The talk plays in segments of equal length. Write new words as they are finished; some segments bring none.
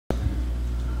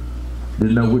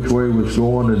didn't know which way he was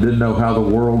going, and didn't know how the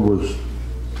world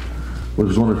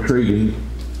was going to treat him.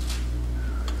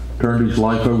 Turned his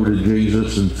life over to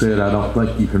Jesus and said, I don't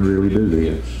think you can really do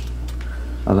this.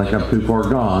 I think I'm too far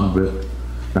gone, but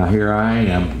now here I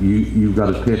am. You've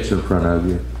got a test in front of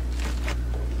you.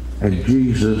 And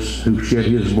Jesus, who shed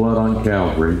his blood on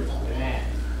Calvary,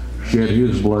 shed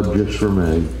his blood just for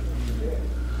me.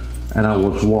 And I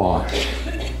was washed,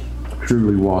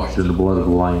 truly washed in the blood of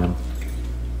the Lamb.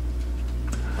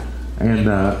 And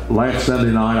last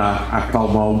Sunday night, I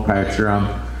called my old pastor.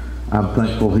 I'm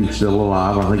thankful he's still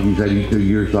alive. I think he's 82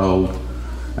 years old.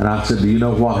 And I said, do you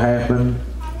know what happened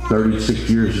 36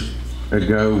 years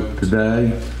ago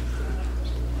today?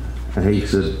 And he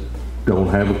said, don't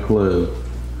have a clue.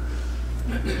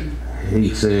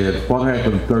 He said, what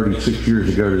happened 36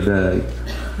 years ago today?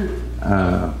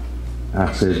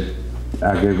 I said,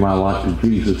 I gave my life to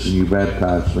Jesus and you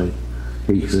baptized me.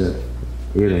 He said,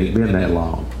 it ain't been that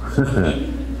long.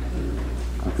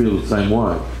 I feel the same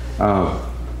way.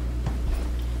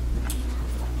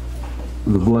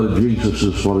 The blood of Jesus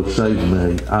is what has saved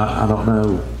me. I don't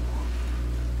know.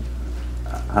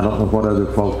 I don't know what other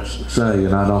folks say,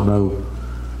 and I don't know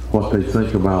what they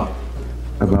think about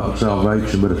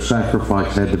salvation, but a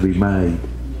sacrifice had to be made.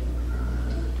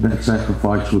 That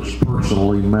sacrifice was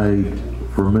personally made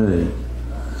for me.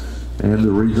 And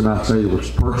the reason I say it was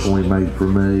personally made for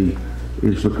me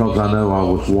is because I know I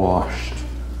was washed.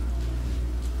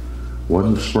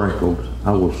 Wasn't sprinkled.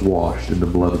 I was washed in the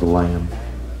blood of the Lamb.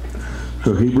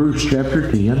 So Hebrews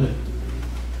chapter 10.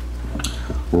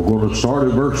 We're going to start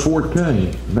at verse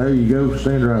 14. There you go.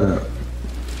 Stand right up.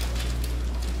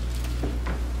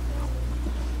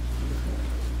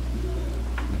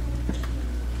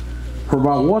 For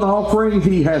by one offering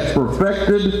he hath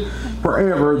perfected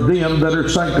forever them that are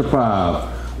sanctified,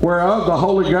 whereof the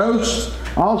Holy Ghost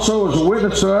also is a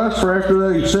witness to us, for after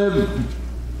that he said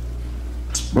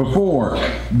before,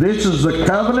 this is the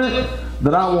covenant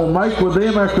that I will make with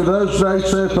them after those days,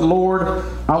 saith the Lord.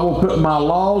 I will put my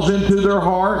laws into their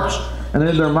hearts, and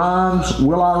in their minds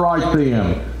will I write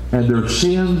them, and their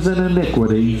sins and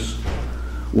iniquities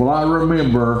will I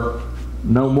remember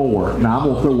no more. Now I'm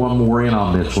going to throw one more in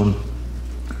on this one.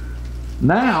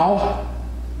 Now,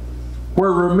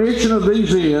 where remission of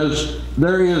these is,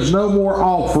 there is no more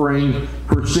offering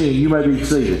for sin. You may be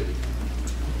seated.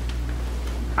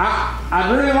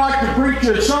 I'd really like to preach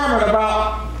a sermon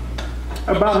about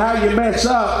how you mess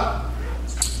up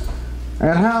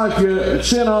and how if you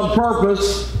sin on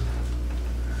purpose,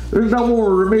 there's no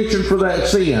more remission for that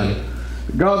sin.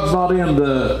 God's not in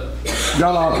the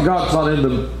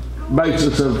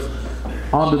basis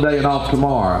of on today and off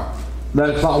tomorrow.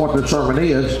 That's not what the sermon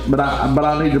is, but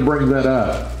I need to bring that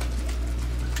up.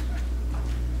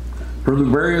 From the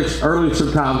various earliest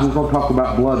of times, we're going to talk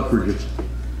about blood for just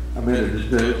a minute or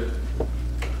two.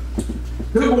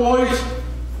 Two boys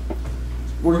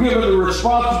were given the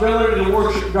responsibility to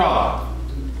worship God.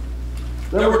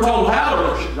 They were told how to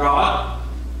worship God.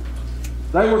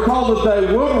 They were told that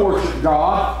they would worship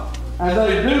God, and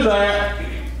they do that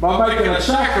by making a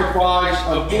sacrifice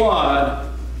of blood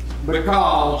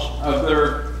because of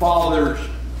their father's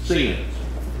sins.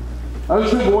 Those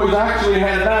two boys actually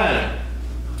had a name.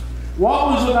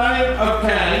 What was the name of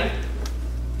Cain?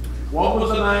 What was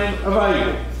the name of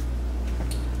Abel?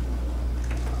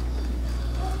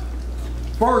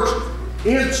 First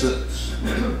instance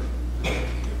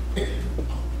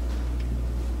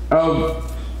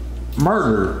of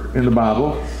murder in the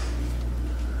Bible.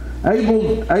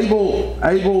 Abel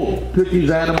took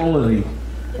his animal and he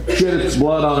shed its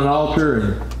blood on an altar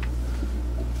and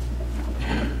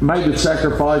made the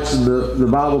sacrifice, and the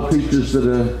Bible teaches that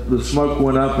the smoke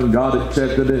went up and God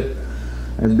accepted it.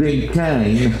 And then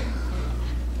Cain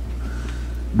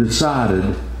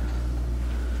decided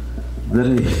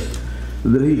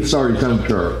that he'd start his own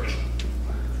church.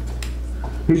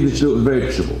 He'd just do it with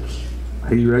vegetables.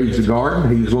 He raised a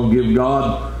garden. He was going to give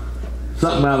God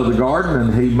something out of the garden,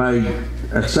 and he made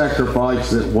a sacrifice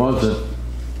that wasn't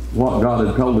what God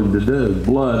had told him to do.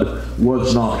 Blood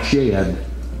was not shed.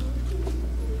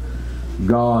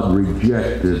 God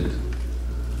rejected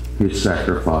his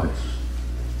sacrifice.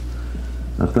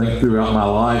 I think throughout my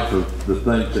life of the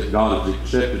things that God has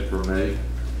accepted from me,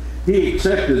 he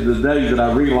accepted the day that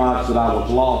I realized that I was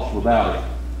lost without him.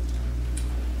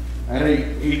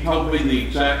 And he told me the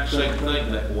exact same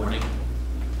thing that morning.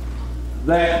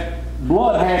 That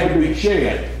blood had to be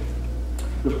shed.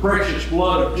 The precious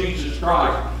blood of Jesus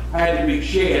Christ had to be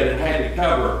shed and had to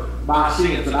cover my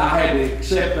sins. And I had to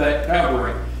accept that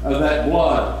covering of that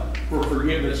blood for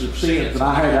forgiveness of sins. And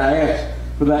I had to ask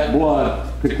for that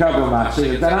blood to cover my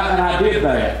sins. And I did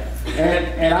that.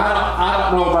 And I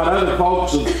don't know about other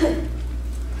folks.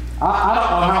 I don't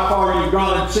know how far you've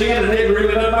gone in sin, and it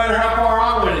really doesn't matter how far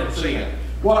I went in sin.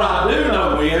 What I do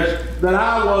know is that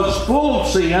I was full of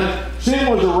sin. Sin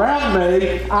was around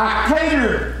me. I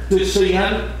catered to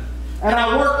sin, and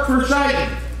I worked for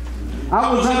Satan.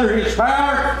 I was under his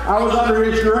power. I was under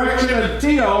his direction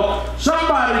until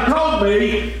somebody told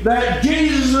me that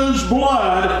Jesus'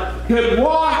 blood could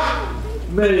wash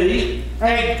me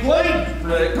and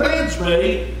cleanse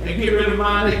me and get rid of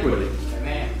my iniquity.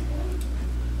 Amen.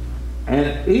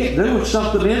 And there was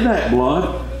something in that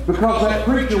blood, because that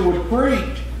preacher would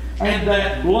preach, and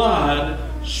that blood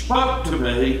spoke to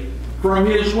me from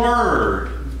his word.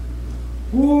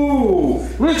 Ooh!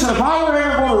 Listen, if I were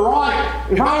ever going to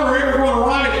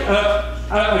write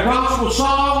a gospel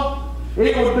song,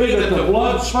 it would be that the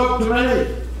blood spoke to me,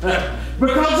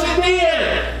 because it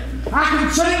did. I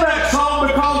can sing that song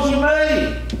because of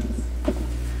me.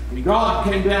 And God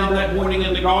came down that morning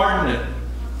in the garden,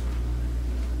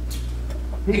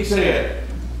 and he said,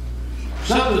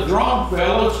 "Something's wrong,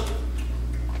 fellas."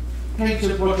 Cain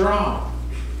said, "What's wrong?"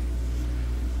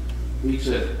 He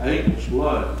said, "Abel's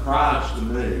blood cries to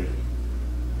me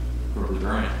from the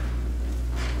ground."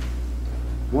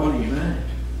 What do you mean?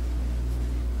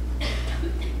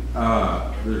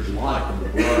 There's life in the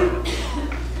blood.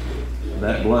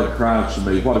 That blood cries to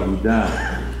me. What have you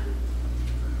done?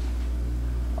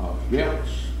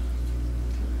 Jealous.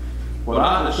 What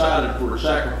I decided for a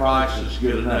sacrifice is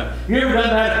good enough. You ever done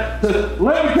that?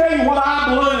 Let me tell you what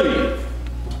I believe.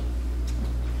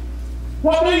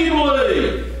 What do you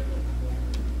believe?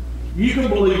 You can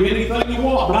believe anything you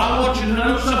want, but I want you to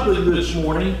know something this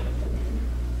morning.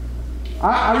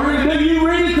 I really do. You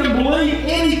really can believe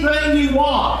anything you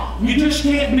want. You just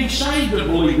can't be saved to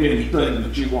believe anything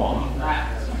that you want.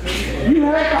 You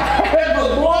have to have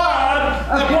the blood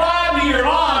applied to your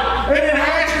life, and it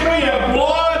has to be a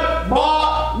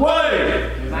blood-bought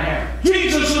way.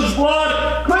 Jesus'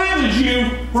 blood cleanses you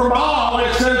from all,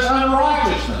 it says,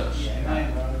 unrighteousness.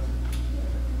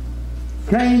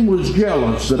 Cain was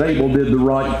jealous that Abel did the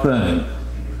right thing.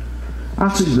 I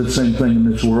see the same thing in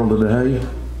this world today.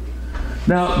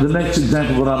 Now, the next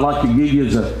example that I'd like to give you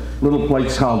is a little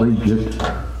place called Egypt.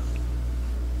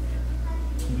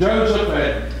 Joseph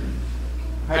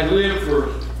had lived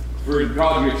for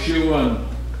God Yeshua and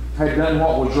had done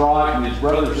what was right, and his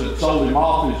brothers had sold him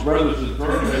off, and his brothers had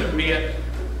thrown him in a pit.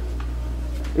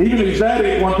 Even his daddy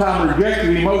at one time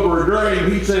rejected him over a dream.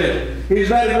 His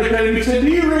daddy looked at him and said, "Do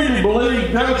you really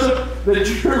believe, Joseph,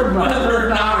 that your mother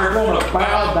and I are going to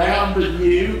bow down to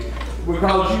you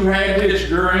because you had this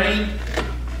dream?"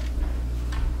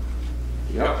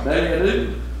 "Yep, Daddy, I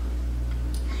do."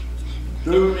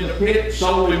 Threw him in a pit,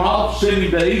 sold him off, sent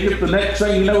him to Egypt. The next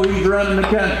thing you know, he's running the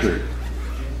country.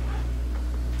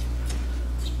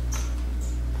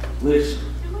 Listen,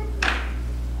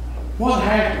 what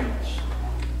happens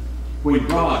when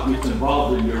God gets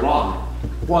involved in your life?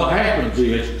 What happens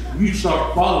is you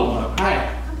start following a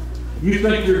path. You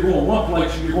think you're going one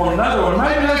place and you're going another one.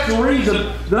 Maybe that's the reason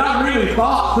that I really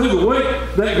thought through the week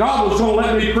that God was going to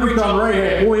let me preach on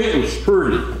Rahab. Boy, it was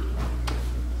pretty.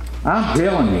 I'm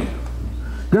telling you.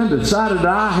 Then decided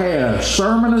I had a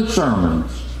sermon of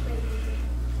sermons.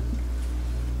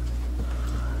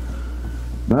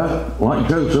 But like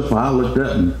Joseph, I looked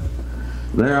up and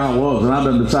there I was, and I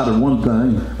done decided one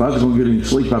thing. If I was going to get any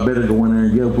sleep, I better go in there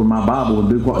and get open my Bible and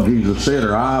do what Jesus said,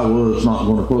 or I was not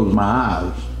going to close my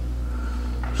eyes.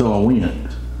 So I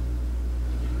went.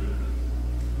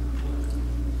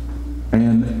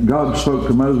 And God spoke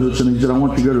to Moses, and he said, "I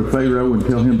want you to go to Pharaoh and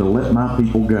tell him to let my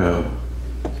people go."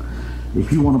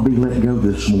 If you want to be let go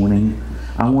this morning,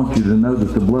 I want you to know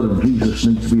that the blood of Jesus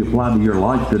needs to be applied to your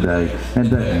life today. And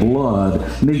that blood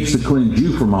needs to cleanse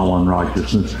you from all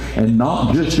unrighteousness. And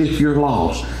not just if you're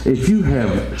lost. If you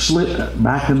have slipped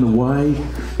back in the way,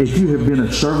 if you have been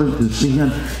a servant to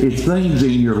sin, if things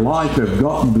in your life have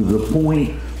gotten to the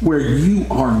point where you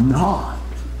are not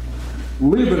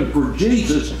living for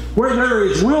Jesus, where there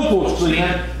is willful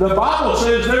sin, the Bible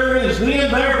says there is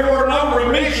then therefore no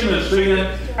remission of sin,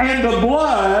 and the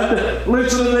blood,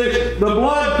 listen to this, the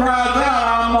blood cries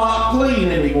out, "I'm not clean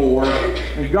anymore."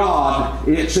 And God,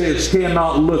 it says,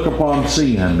 cannot look upon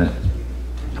sin.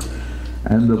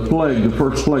 And the plague, the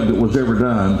first plague that was ever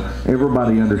done,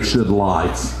 everybody understood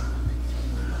life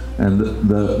and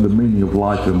the meaning of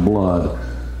life and blood.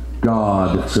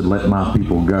 God said, "Let my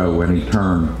people go," and he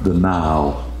turned the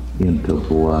Nile into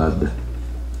blood.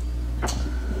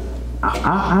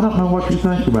 I don't know what you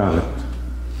think about it.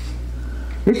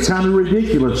 It's kind of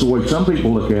ridiculous the way some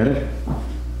people look at it.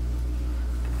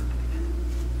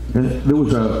 And there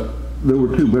was a there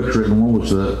were two books written. One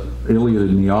was the Iliad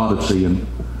and the Odyssey, and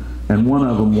one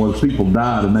of them was people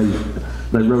died, and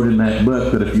they wrote in that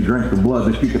book that if you drink the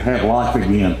blood, that you could have life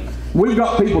again. We've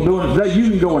got people doing it today.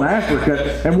 You can go in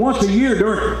Africa, and once a year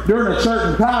during a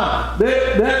certain time,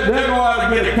 they'll go out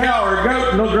and get a cow or a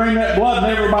goat, and they'll drain that blood,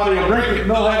 and everybody will drink it, and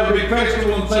they'll have a big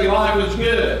festival and say life is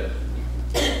good.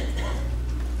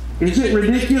 Is it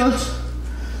ridiculous?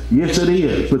 Yes, it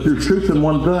is. But there's truth in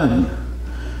one thing.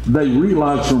 They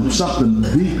realize from something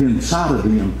deep inside of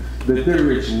them that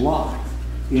there is life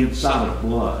inside of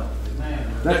blood.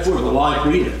 That's where the life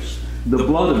is. The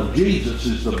blood of Jesus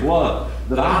is the blood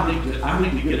that I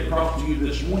need to get across to you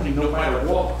this morning, no matter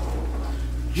what.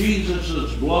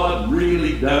 Jesus' blood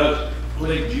really does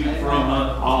cleanse you from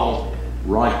all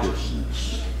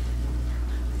righteousness.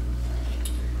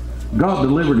 God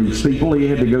delivered his people. He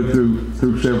had to go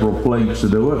through several plagues to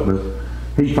do it, but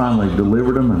he finally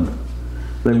delivered them, and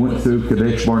they went through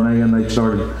Kadesh Barnea, and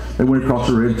they went across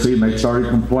the Red Sea, and they started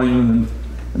complaining,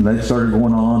 and they started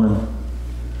going on,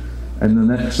 and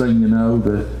the next thing you know,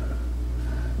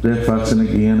 they're fussing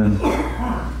again, and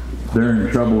they're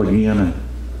in trouble again, and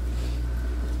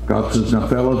God says, now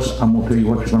fellas, I'm going to tell you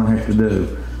what you're going to have to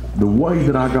do. The way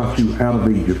that I got you out of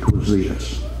Egypt was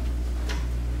this.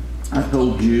 I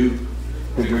told you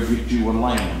to go get you a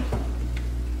lamb.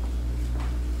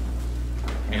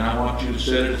 And I want you to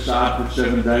set it aside for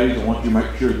 7 days. I want you to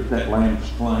make sure that lamb is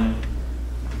clean.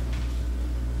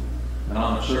 And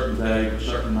on a certain day, a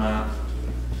certain night,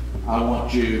 I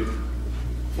want you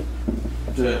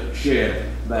to shed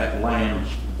that lamb's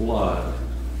blood.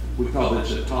 We call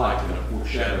this a type and a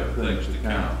foreshadow of things to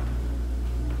come.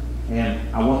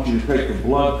 And I want you to take the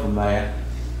blood from that,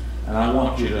 and I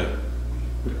want you to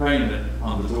paint it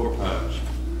on the doorpost.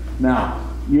 Now,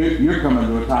 you're coming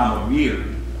to a time of year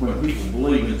when people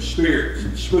believe in spirits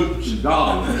and spooks and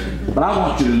goblins. But I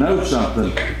want you to know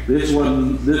something. This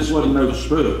wasn't no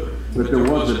spook, but there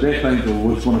was a death angel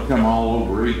that was going to come all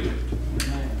over Egypt.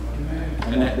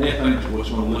 And that death angel was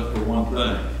going to look for one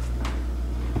thing.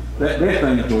 That death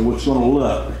angel was going to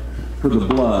look for the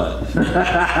blood.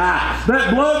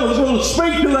 That blood was going to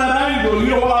speak to that angel. You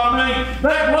know what I mean?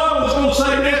 That blood was going to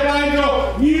say, death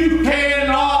angel, you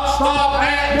cannot stop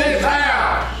at this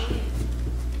house.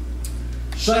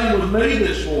 Same with me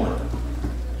this morning.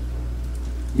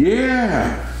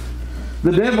 Yeah.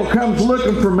 The devil comes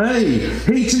looking for me.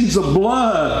 He sees the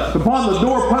blood upon the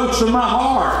doorpost of my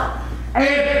heart.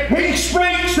 And he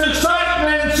speaks to Satan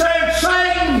and says,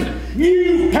 Satan,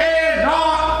 you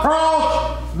cannot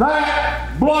cross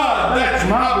that blood. That's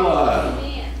my blood.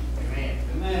 Amen.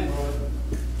 Amen.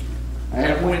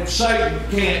 And when Satan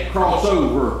can't cross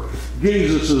over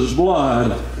Jesus'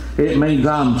 blood, it means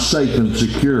I'm safe and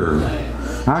secure.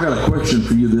 I got a question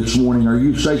for you this morning. Are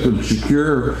you safe and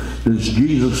secure? Does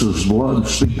Jesus' blood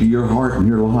speak to your heart and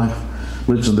your life?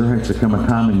 Listen, there has to come a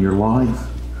time in your life,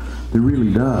 there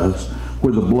really does,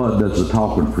 where the blood does the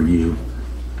talking for you.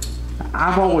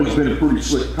 I've always been a pretty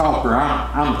slick talker.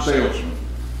 I'm a salesman.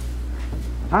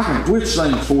 I can twist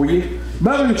things for you.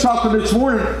 Bubby was talking this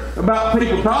morning about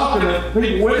people talking and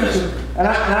people witnessing, and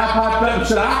I piped up and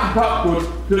said, I can talk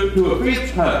to a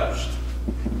fence post.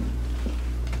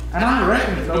 And I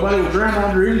reckon if nobody was around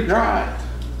under any drive,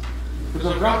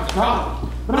 because I've got to talk.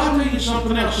 But I'll tell you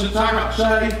something else since I got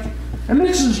saved, and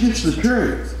this is just the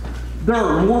truth. There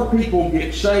are more people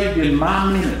get saved in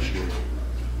my ministry,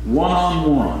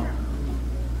 one-on-one,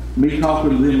 me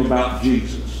talking to them about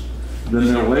Jesus, than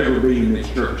there'll ever be in this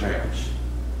church house.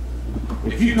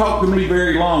 If you talk to me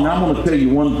very long, I'm going to tell you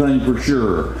one thing for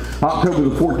sure. October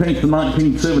the 14th of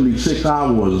 1976, I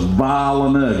was vile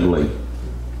and ugly.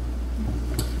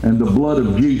 And the blood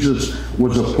of Jesus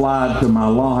was applied to my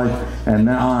life, and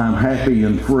now I am happy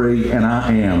and free, and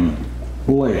I am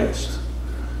blessed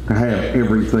to have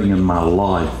everything in my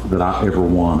life that I ever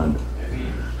wanted.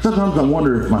 Sometimes I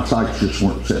wonder if my sights just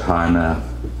weren't set high enough.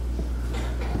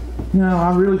 You know,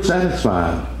 I'm really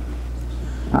satisfied.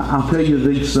 I'll tell you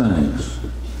these things.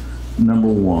 Number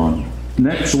one,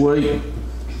 next week,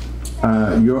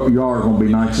 you are going to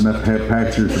be nice enough to have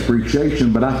pastor's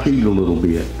appreciation, but I cheat a little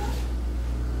bit.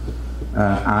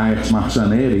 I asked my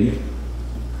son Eddie,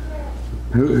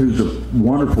 who's a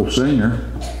wonderful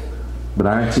singer, but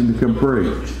I asked him to come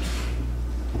preach.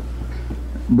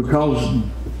 Because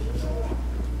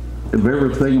of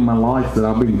everything in my life that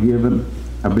I've been given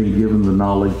the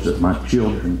knowledge that my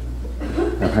children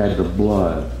have had the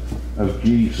blood of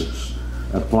Jesus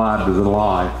applied to their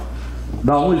life.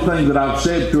 The only thing that I've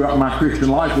said throughout my Christian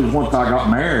life was once I got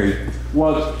married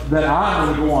was that I'm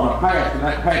going to go on a path, and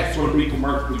that path's going to be from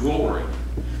earth to glory.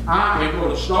 I am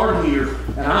going to start here,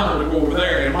 and I'm going to go over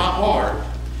there, and my heart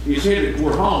is headed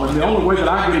toward home. And the only way that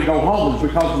I get to go home is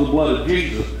because of the blood of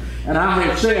Jesus. And I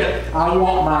have said, I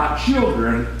want my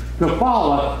children to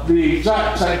follow the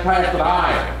exact same path that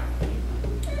I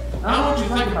am. Now, I want you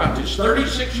to think about this.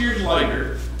 36 years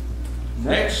later,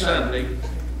 next Sunday,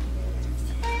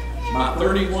 my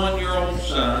 31-year-old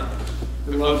son,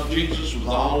 who loves Jesus with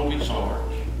all of his heart,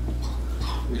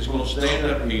 is going to stand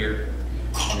up here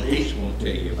and he's going to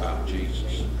tell you about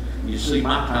Jesus. You see,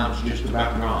 my time's just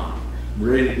about gone. I'm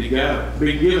ready to go.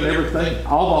 Been given everything,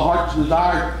 all my heart's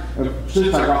desire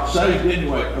since I got saved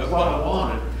anyway, of what I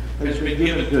wanted has been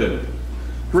given to me.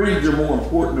 Friends are more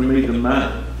important to me than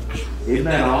money. Isn't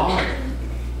that odd?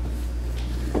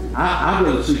 I'd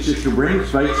rather see Sister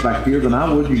Brenda's face back here than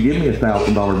I would you give me a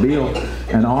 $1,000 bill.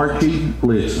 And Archie,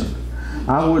 listen,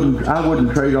 I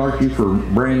wouldn't trade Archie for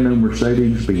brand new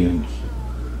Mercedes Benz.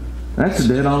 That's a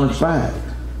dead honest fact.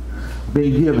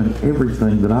 Being given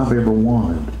everything that I've ever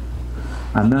wanted.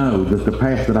 I know that the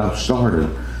path that I've started,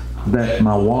 that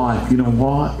my wife, you know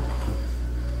what?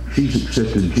 She's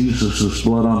accepted Jesus'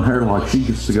 blood on her like she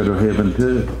gets to go to heaven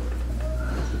too.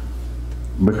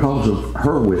 Because of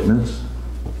her witness,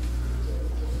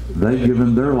 they've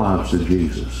given their lives to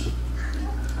Jesus.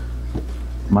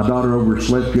 My daughter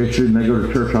overslept yesterday and they go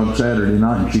to church on Saturday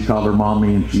night and she called her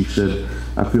mommy and she said,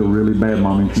 I feel really bad,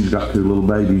 Mommy, and she's got 2 little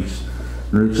babies.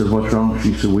 And Ruth said, what's wrong?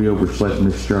 She said, we overslept in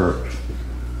this church.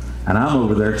 And I'm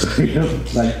over there saying,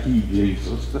 thank you,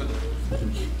 Jesus.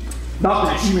 Not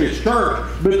that she missed church,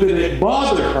 but that it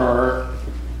bothered her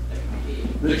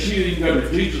that she didn't go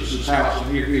to Jesus' house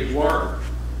and hear his word.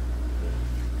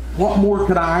 What more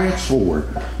could I ask for?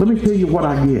 Let me tell you what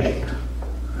I get.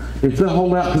 If they'll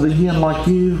hold out to the end like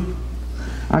you,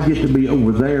 I get to be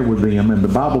over there with them. And the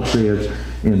Bible says,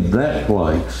 in that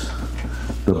place,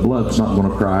 the blood's not going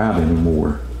to cry out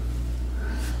anymore.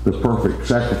 The perfect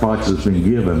sacrifice has been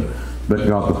given, but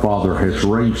God the Father has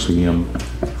raised him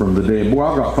from the dead. Boy,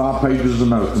 I've got 5 pages of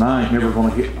notes, and I ain't never going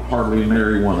to hit hardly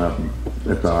nary one of them.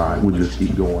 That's all right. We'll just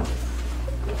keep going.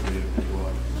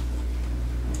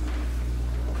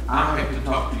 I have to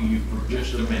talk to you for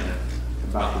just a minute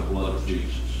about the blood of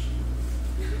Jesus.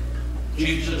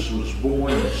 Jesus was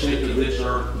born and sent to this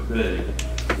earth to be the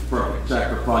perfect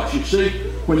sacrifice. You see,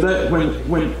 when the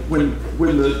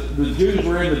Jews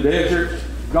were in the desert,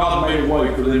 God made a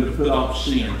way for them to put off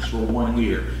sins for 1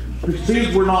 year.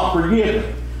 Sins were not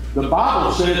forgiven. The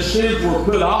Bible says sins were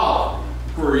put off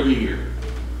for a year.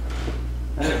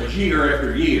 And it was year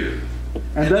after year.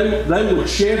 And they would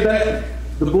shed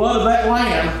the blood of that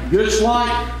lamb just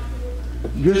like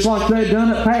they'd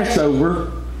done at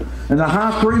Passover. And the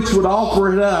high priest would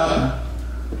offer it up.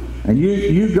 And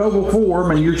you go before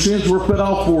him and your sins were put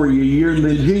off for you a year. And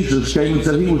then Jesus came and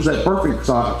said he was that perfect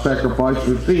sacrifice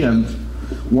for sins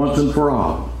once and for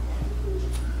all.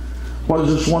 What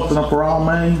does this once and for all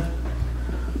mean?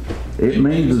 It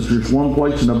means that there's one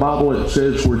place in the Bible that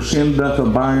says where sin doth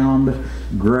abound,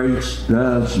 grace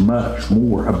does much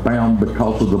more abound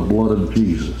because of the blood of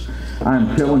Jesus. I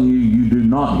am telling you, you do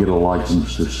not get a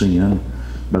license to sin,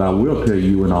 but I will tell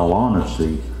you in all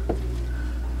honesty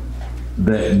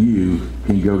that you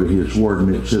can go to his word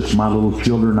and it says, my little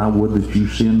children, I would that you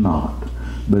sin not.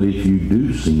 But if you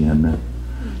do sin,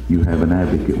 you have an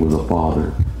advocate with the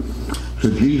Father. So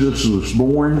Jesus was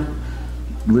born.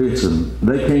 Listen,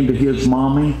 they came to his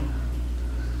mommy.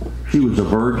 She was a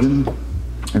virgin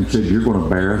and said, you're going to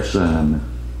bear a son.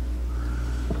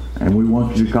 And we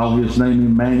want you to call his name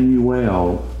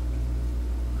Emmanuel,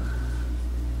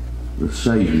 the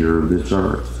Savior of this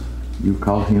earth. You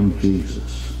call him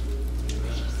Jesus.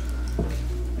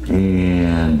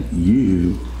 And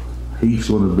he's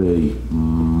going to be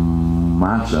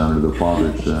my son or the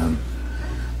Father's son.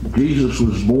 Jesus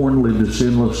was born, lived a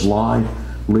sinless life.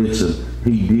 Listen,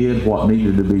 he did what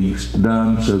needed to be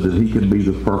done so that he could be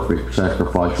the perfect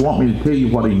sacrifice. You want me to tell you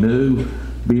what he knew,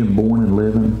 being born and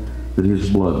living? That his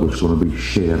blood was going to be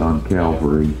shed on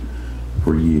Calvary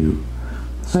for you.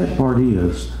 The sad part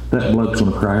is, that blood's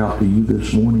going to cry out to you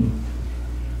this morning.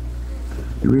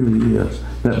 It really is.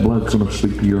 That blood's going to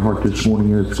speak to your heart this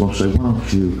morning and it's going to say, why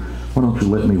don't you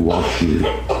let me wash you?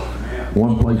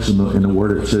 One place in the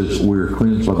Word it says we're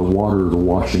cleansed by the water of the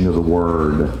washing of the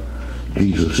Word.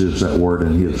 Jesus is that Word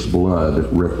and his blood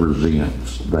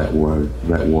represents that word.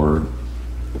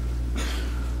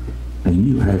 And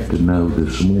you have to know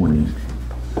this morning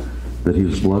that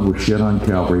his blood was shed on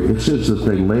Calvary. It says that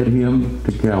they led him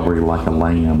to Calvary like a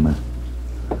lamb.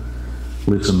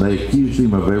 Listen, they accused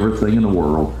him of everything in the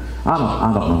world.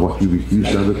 I don't know what you've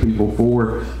accused other people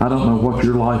for. I don't know what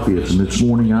your life is. And this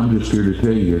morning I'm just here to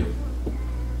tell you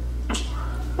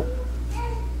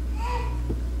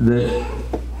that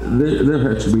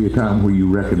there has to be a time where you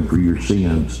reckon for your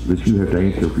sins, that you have to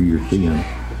answer for your sins.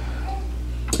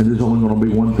 And there's only going to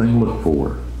be one thing to look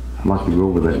for. I'd like to go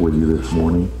over that with you this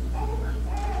morning.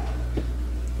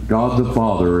 God the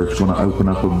Father is going to open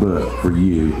up a book for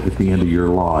you at the end of your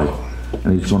life.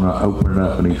 And he's going to open it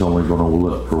up, and he's only going to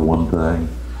look for one thing.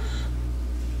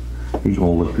 He's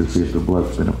going to look to see if the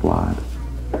blood's been applied.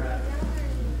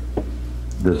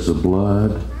 Does the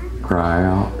blood cry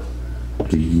out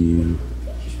to you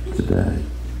today?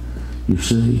 You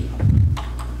see,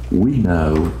 we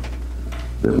know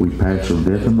that we pass from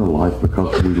death into life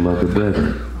because we love the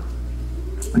brethren.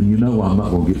 And you know I'm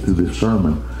not going to get through this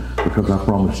sermon because I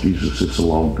promised Jesus this a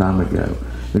long time ago.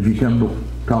 If you come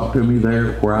to talk to me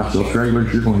there where I sell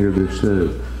trailers, you're going to hear this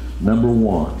too. Number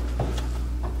one.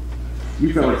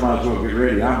 You fellas might as well get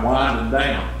ready. I'm winding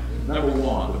down. Number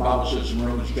one, the Bible says in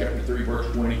Romans chapter 3,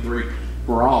 verse 23,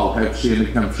 for all have sinned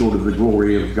and come short of the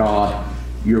glory of God.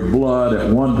 Your blood at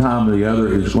one time or the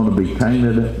other is going to be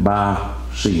tainted by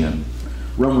sin.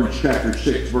 Romans chapter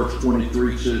 6, verse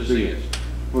 23 says this,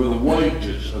 for the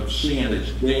wages of sin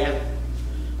is death,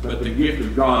 but the gift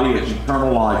of God is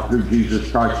eternal life through Jesus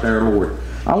Christ our Lord.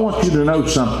 I want you to know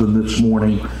something this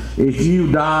morning. If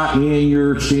you die in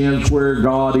your sins where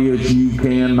God is, you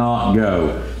cannot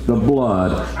go. The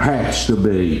blood has to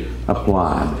be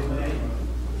applied.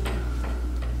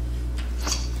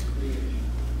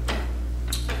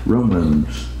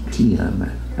 Romans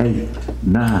 10, 8,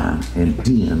 9, and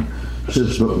 10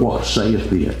 says, but what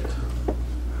saith it?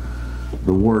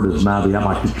 The word is nigh thee. I'd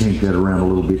like to change that around a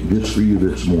little bit just for you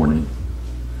this morning.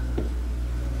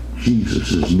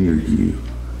 Jesus is near you.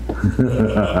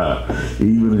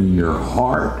 Even in your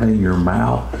heart and your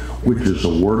mouth, which is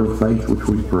the word of faith which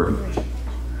we preach.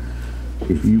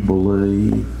 If you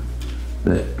believe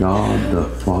that God the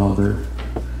Father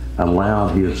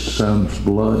allowed his Son's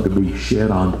blood to be shed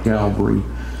on Calvary,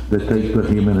 that they put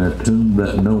him in a tomb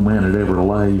that no man had ever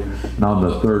laid, and on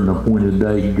the third and appointed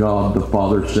day, God the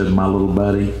Father said, my little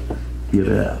buddy, get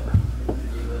up.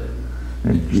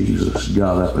 And Jesus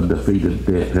got up and defeated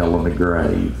death, hell, and the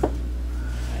grave.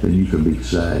 Then you can be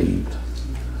saved.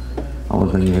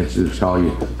 Only thing he has to do is call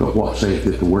you. But what saith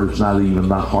it? The word is not even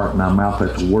thy heart and thy mouth.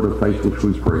 That's the word of faith which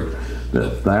we preach.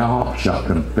 That thou shalt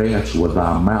confess with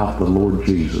thy mouth the Lord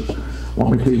Jesus.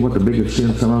 Want me to tell you what the biggest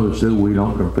sin some of us do? We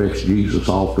don't confess Jesus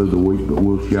all through the week, but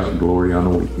we'll shout glory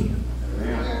on the weekend.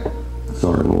 Amen.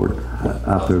 Sorry, Lord.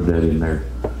 I threw that in there.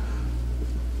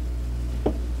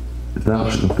 If thou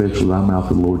shalt confess with thy mouth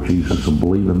the Lord Jesus and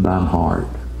believe in thine heart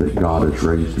that God has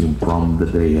raised him from the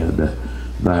dead,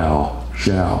 thou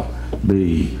shalt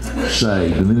be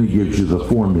saved. And then he gives you the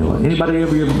formula. Anybody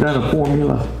ever done a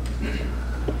formula?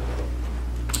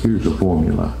 Here's the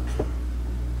formula.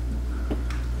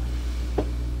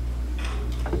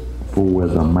 For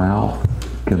with the mouth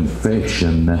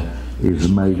confession is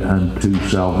made unto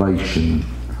salvation.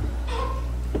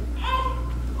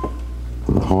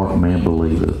 For the heart man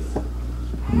believeth,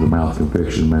 and the mouth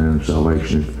confession is made unto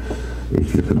salvation.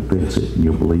 If you confess it and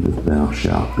you believe it, thou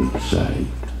shalt be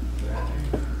saved.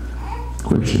 The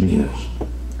question is,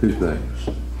 two things.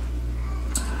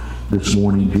 This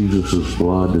morning, Jesus'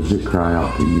 blood, does it cry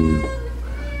out to you?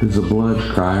 Does the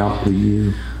blood cry out to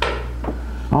you?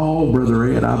 Oh, Brother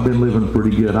Ed, I've been living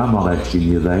pretty good. I'm not asking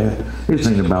you that. This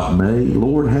ain't about me.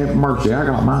 Lord, have mercy. I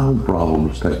got my own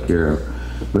problems to take care of.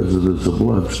 But does the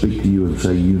blood speak to you and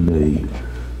say you need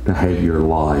to have your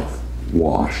life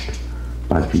washed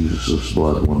by Jesus'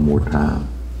 blood one more time?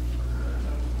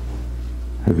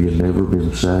 Have you never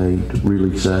been saved,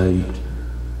 really saved?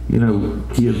 You know,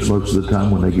 kids most of the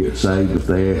time when they get saved, if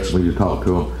they ask me to talk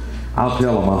to them, I'll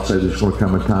tell them, I'll say there's going to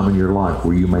come a time in your life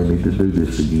where you may need to do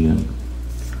this again.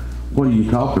 What are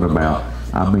you talking about?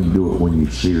 I mean, do it when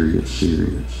you're serious.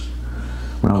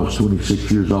 When I was 26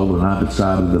 years old and I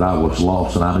decided that I was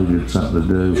lost and I needed something to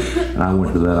do, and I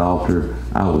went to that altar,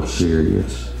 I was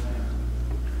serious.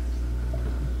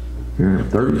 Here,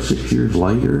 36 years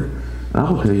later, and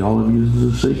I will tell you all of you this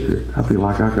is a secret. I feel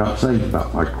like I got saved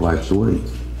about like twice a week.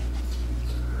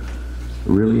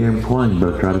 I really am clean,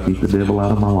 but I try to keep the devil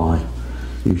out of my life.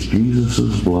 Is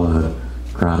Jesus' blood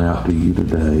crying out to you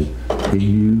today? Can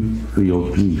you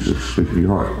feel Jesus speak to your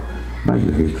heart? Bow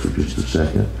your heads for just a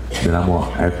second. Then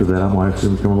after that, I'm going to ask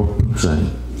him to come up and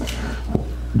sing.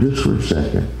 Just for a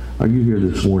second. Are you here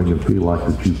this morning and feel like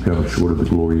that you've come short of the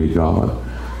glory of God?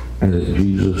 And that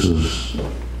Jesus'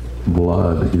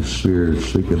 blood, his spirit is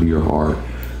speaking to your heart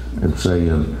and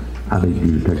saying, I need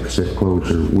you to take a step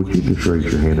closer. Would you just raise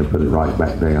your hand and put it right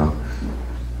back down?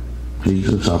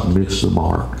 Jesus, I've missed the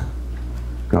mark.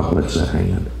 God bless that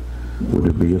hand. Would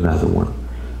it be another one?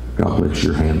 God bless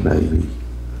your hand, baby.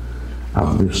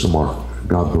 I've missed the mark.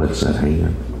 God bless that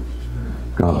hand.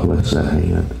 God bless that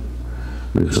hand.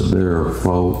 Listen, there are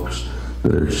folks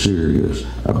that are serious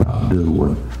about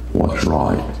doing what's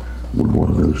right. Would one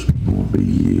of those people be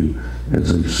you?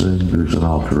 As they sing, there's an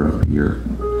altar up here.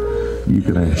 You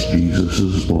can ask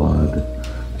Jesus' blood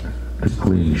to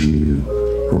cleanse you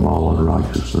from all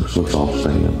unrighteousness. Let's all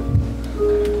stand.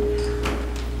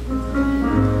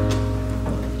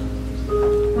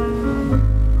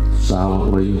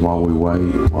 Silently, while we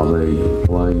wait, while they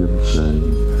play and sing,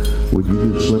 would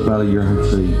you just slip out of your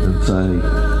seat and say,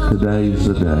 today's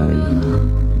the day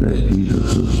that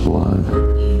Jesus' blood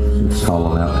is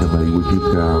calling out to me. Would you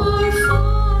come?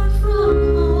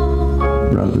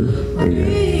 Brother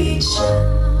Ed,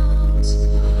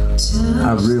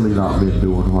 I've really not been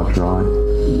doing what's right.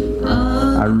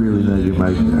 I really need to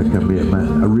make a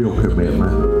commitment, a real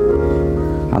commitment.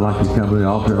 I'd like to come to the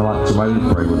altar and I'd like somebody to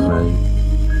pray with me.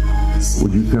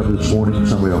 Would you come this morning?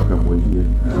 Somebody will come with you.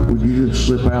 Would you just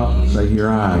slip out and say, here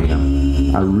I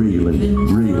am. I really,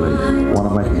 really want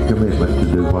to make a commitment to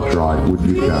do what's right. Would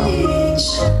you come?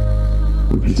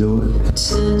 Would you do it?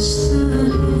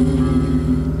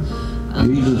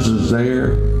 Jesus is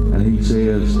there and he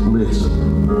says,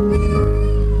 listen,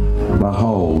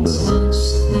 behold,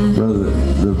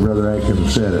 Brother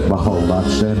Atkins said it, behold, I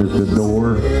stand at the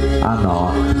door, I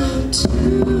knock.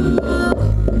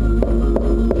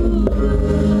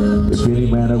 If any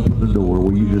man open the door,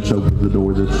 will you just open the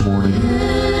door this morning?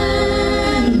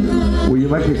 Will you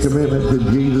make a commitment to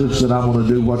Jesus that I'm going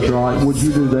to do what's right? Would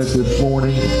you do that this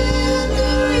morning?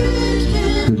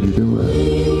 Could you do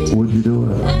it? Would you do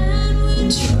it?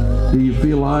 Do you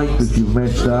feel like that you've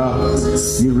messed up?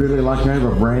 You really like to have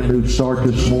a brand new start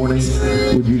this morning?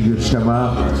 Would you just come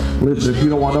up? Listen, if you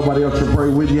don't want nobody else to pray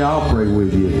with you, I'll pray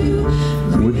with you.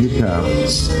 Would you come?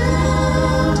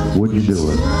 Would you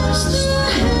do it?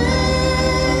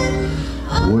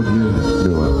 Would you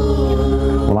do it?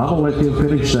 Well, I'm going to let them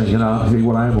finish singing. I'll tell you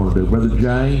what I'm going to do. Brother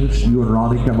James, you and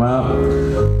Ronnie come up.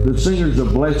 The singers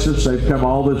have blessed us. They've come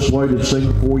all this way to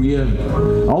sing for you.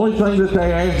 The only thing that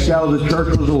they asked out of the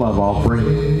church was a love offering.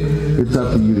 It's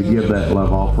up to you to give that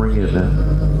love offering, isn't it?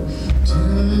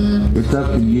 It's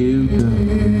up to you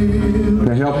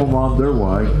to help them on their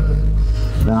way.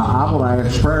 Now, I'm going to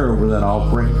ask prayer over that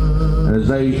offering. And as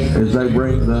they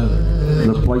bring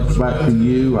the plates back to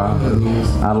you,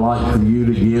 I'd like for you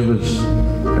to give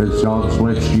as God's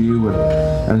blessed you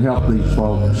and help these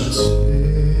folks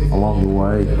along the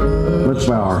way. Let's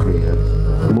bow our heads.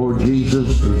 Lord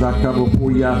Jesus, as I come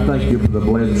before you, I thank you for the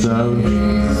Bledsoes.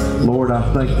 Lord, I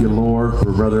thank you, Lord,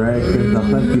 for Brother Atkins. I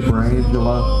thank you for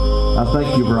Angela. I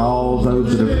thank you for all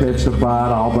those that have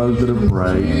testified, all those that have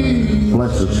prayed.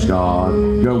 Bless us, God.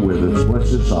 Go with us. Bless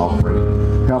this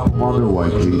offering. Help them on their way,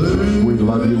 Jesus. We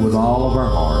love you with all of our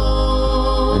heart.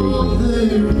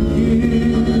 Amen.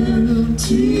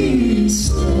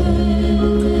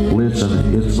 Listen,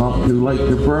 it's not too late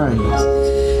to pray.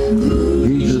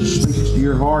 Jesus speaks to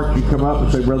your heart. You come up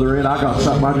and say, Brother Ed, I got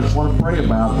something I just want to pray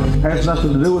about. Has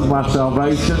nothing to do with my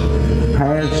salvation.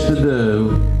 Has to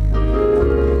do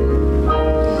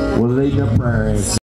with needing a prayer answer.